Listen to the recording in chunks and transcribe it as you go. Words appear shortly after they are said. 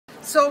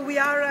So we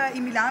are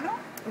in Milano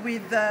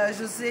with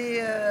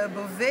José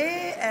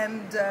Bové,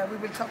 and we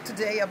will talk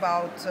today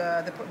about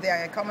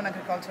the Common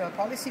Agricultural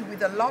Policy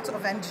with a lot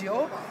of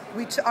NGO,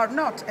 which are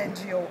not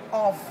NGO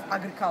of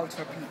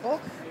agriculture people,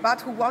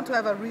 but who want to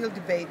have a real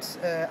debate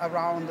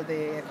around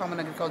the Common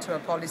Agricultural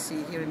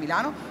Policy here in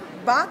Milano.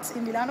 But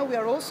in Milano we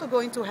are also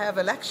going to have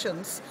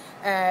elections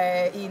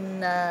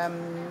in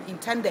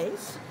 10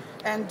 days.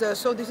 And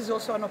so this is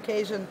also an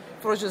occasion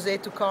for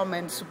José to come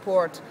and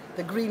support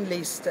the Green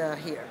List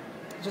here.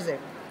 José.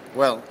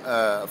 Well,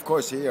 of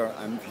course,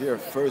 I'm here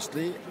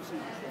firstly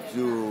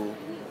to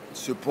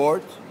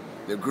support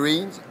the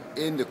Greens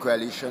in the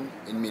coalition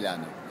in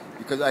Milano,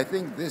 because I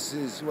think this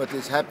is what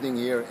is happening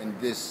here in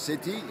this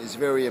city is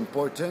very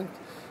important,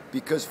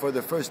 because for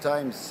the first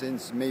time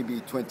since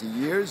maybe 20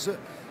 years,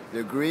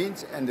 the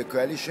Greens and the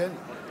coalition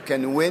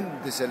can win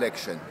this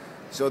election.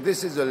 So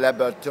this is a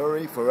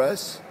laboratory for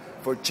us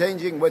for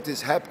changing what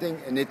is happening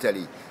in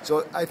Italy.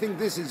 So I think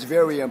this is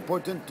very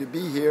important to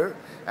be here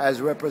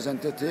as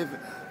representative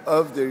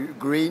of the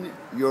Green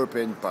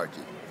European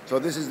Party. So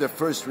this is the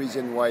first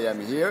reason why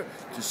I'm here,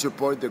 to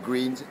support the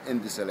Greens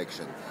in this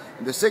election.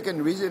 And the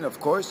second reason, of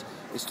course,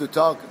 is to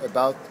talk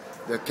about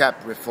the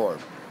CAP reform.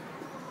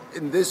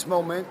 In this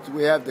moment,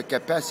 we have the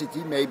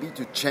capacity maybe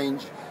to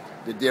change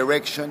the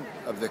direction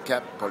of the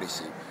CAP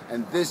policy.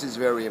 And this is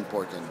very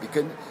important,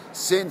 because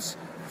since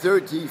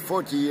 30,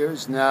 40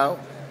 years now,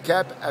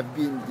 CAP have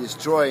been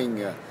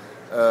destroying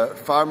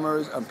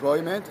farmers'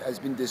 employment, has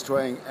been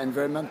destroying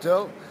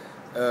environmental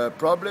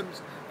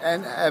problems,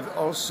 and have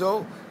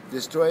also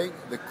destroying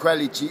the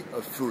quality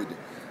of food.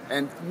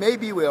 And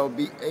maybe we'll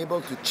be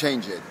able to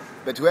change it,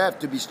 but we have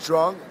to be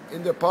strong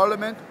in the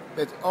parliament,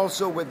 but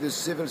also with the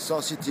civil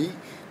society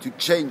to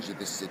change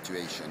this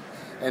situation.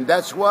 And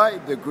that's why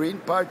the Green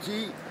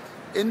Party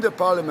in the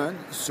parliament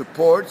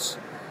supports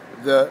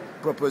the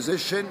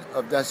proposition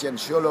of Dacian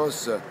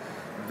Ciolos,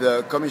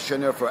 the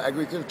Commissioner for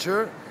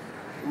Agriculture.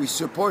 We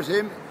support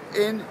him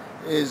in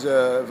his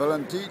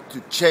volunteer to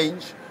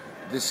change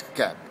this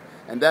CAP.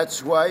 And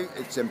that's why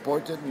it's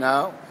important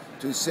now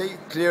to say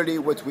clearly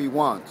what we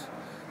want.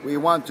 We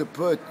want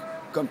to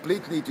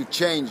completely to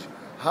change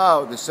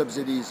how the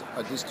subsidies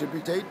are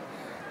distributed,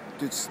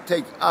 to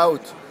take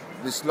out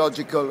this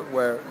logical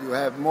where you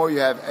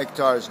have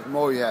hectares,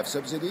 more you have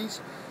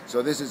subsidies.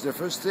 So this is the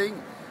first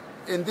thing.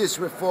 In this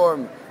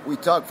reform, we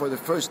talk for the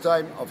first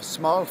time of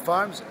small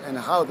farms and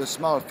how the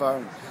small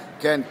farm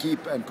can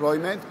keep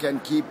employment, can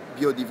keep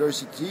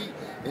biodiversity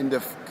in the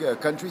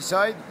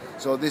countryside.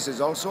 So this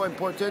is also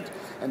important.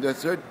 And the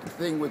third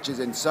thing which is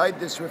inside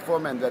this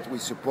reform and that we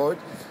support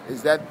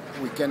is that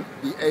we can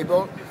be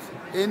able,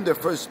 in the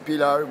first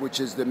pillar,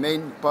 which is the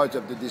main part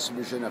of the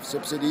distribution of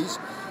subsidies,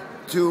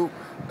 to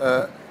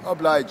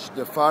oblige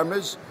the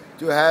farmers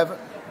to have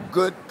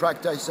good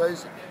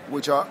practices,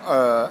 which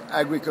are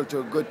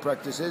agricultural good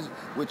practices,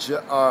 which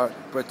are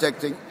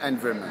protecting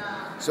environment.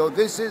 So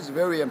this is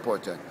very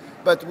important.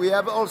 But we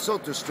have also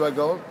to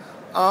struggle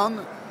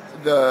on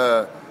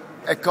the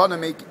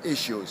economic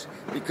issues,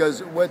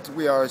 because what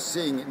we are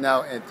seeing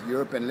now at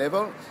European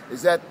level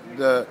is that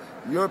the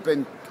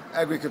European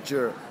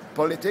agriculture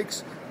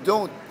politics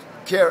don't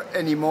care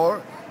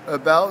anymore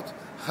about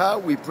how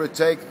we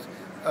protect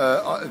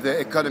the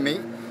economy,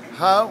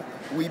 how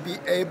we be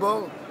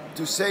able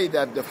to say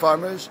that the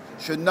farmers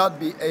should not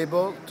be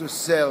able to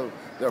sell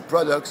their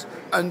products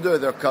under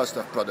their cost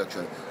of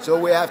production. So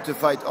we have to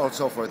fight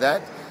also for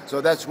that.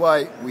 So that's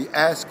why we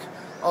ask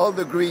all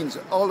the Greens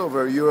all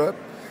over Europe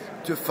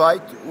to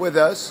fight with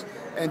us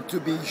and to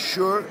be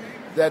sure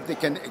that they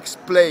can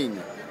explain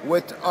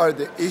what are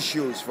the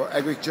issues for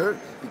agriculture,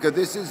 because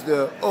this is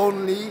the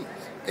only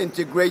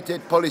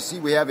integrated policy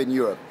we have in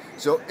Europe.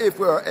 So if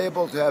we are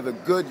able to have a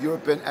good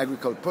European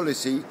agricultural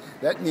policy,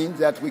 that means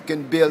that we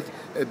can build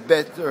a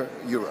better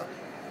Europe.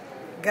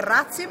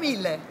 Grazie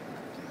mille.